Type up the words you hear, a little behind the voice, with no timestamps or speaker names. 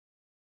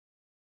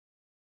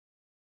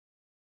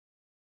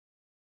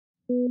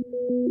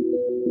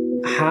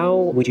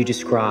How would you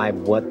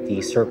describe what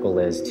the circle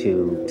is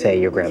to, say,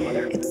 your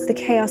grandmother? It's the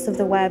chaos of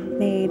the web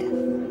made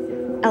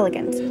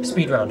elegant.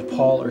 Speed round,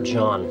 Paul or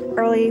John?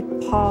 Early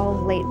Paul,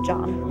 late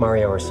John.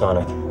 Mario or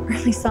Sonic?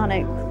 Early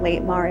Sonic,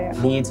 late Mario.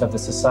 Needs of the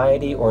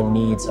society or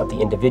needs of the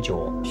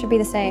individual? Should be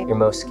the same. You're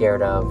most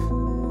scared of?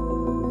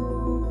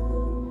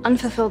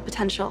 Unfulfilled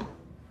potential.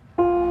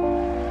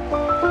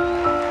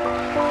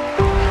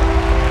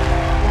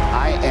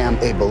 I am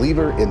a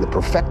believer in the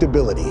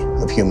perfectibility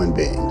of human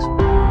beings.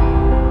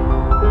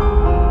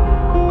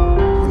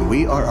 When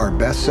we are our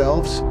best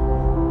selves,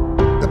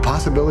 the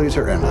possibilities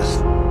are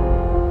endless.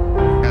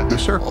 At the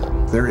circle,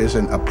 there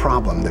isn't a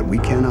problem that we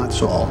cannot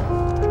solve.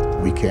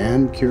 We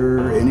can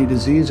cure any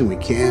disease, and we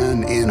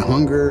can end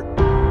hunger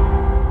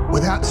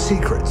without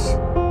secrets,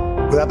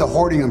 without the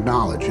hoarding of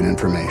knowledge and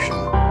information.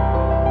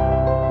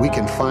 We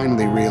can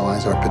finally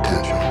realize our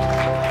potential.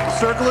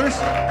 Circlers,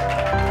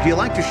 do you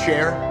like to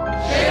share?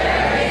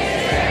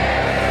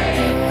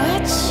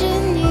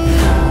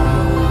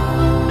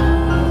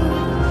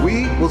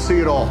 We will see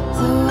it all.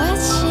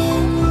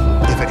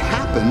 If it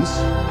happens,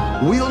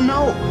 we'll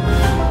know.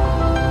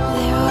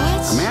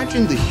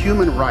 Imagine the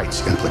human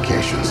rights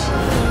implications.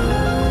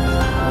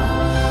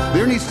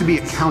 There needs to be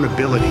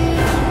accountability.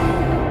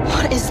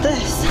 What is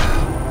this?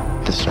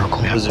 The circle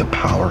has the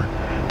power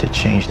to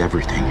change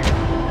everything.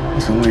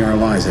 It's only our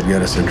lies that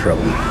get us in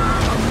trouble.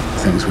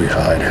 Things we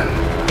hide.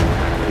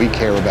 We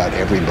care about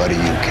everybody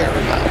you care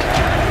about.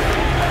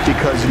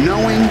 Because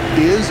knowing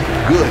is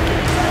good,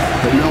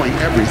 but knowing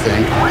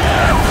everything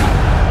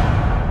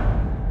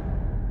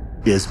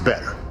is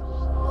better.